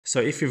So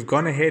if you've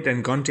gone ahead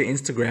and gone to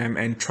Instagram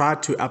and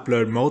tried to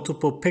upload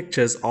multiple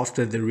pictures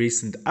after the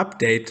recent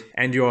update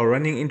and you are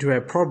running into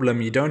a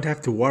problem, you don't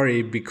have to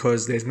worry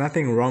because there's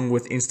nothing wrong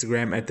with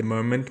Instagram at the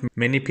moment.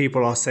 Many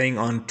people are saying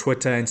on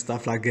Twitter and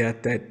stuff like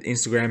that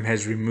Instagram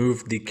has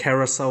removed the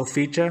carousel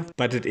feature,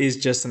 but it is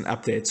just an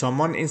update. So I'm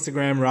on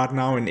Instagram right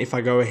now, and if I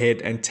go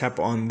ahead and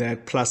tap on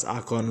that plus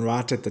icon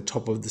right at the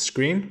top of the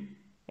screen,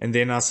 and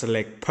then I'll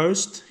select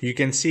post, you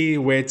can see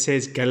where it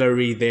says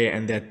gallery there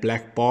and that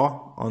black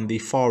bar. On the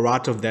far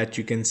right of that,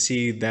 you can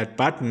see that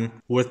button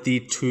with the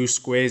 2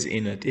 squares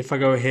in it. If I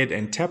go ahead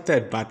and tap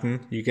that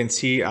button, you can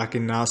see I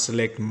can now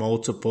select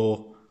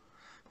multiple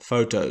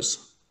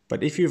photos.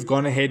 But if you've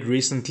gone ahead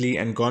recently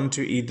and gone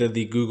to either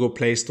the Google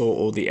Play Store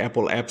or the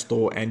Apple App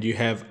Store and you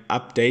have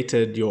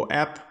updated your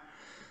app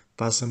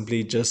by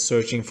simply just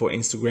searching for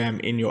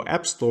Instagram in your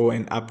App Store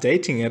and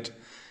updating it,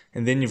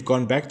 and then you've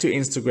gone back to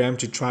Instagram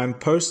to try and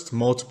post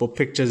multiple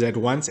pictures at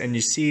once and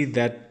you see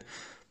that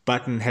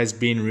button has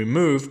been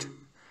removed,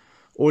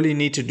 all you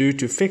need to do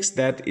to fix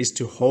that is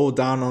to hold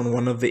down on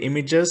one of the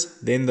images,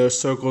 then those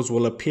circles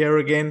will appear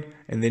again,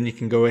 and then you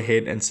can go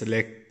ahead and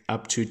select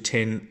up to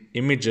 10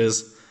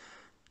 images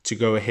to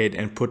go ahead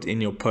and put in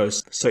your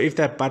post. So if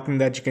that button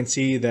that you can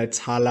see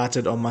that's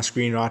highlighted on my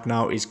screen right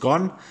now is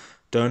gone,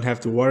 don't have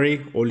to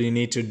worry. All you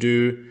need to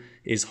do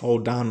is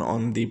hold down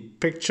on the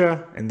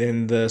picture and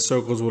then the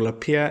circles will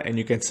appear and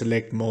you can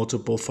select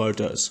multiple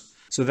photos.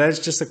 So that's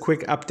just a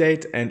quick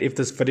update, and if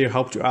this video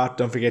helped you out,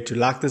 don't forget to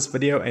like this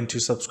video and to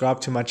subscribe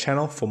to my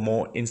channel for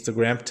more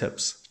Instagram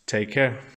tips. Take care.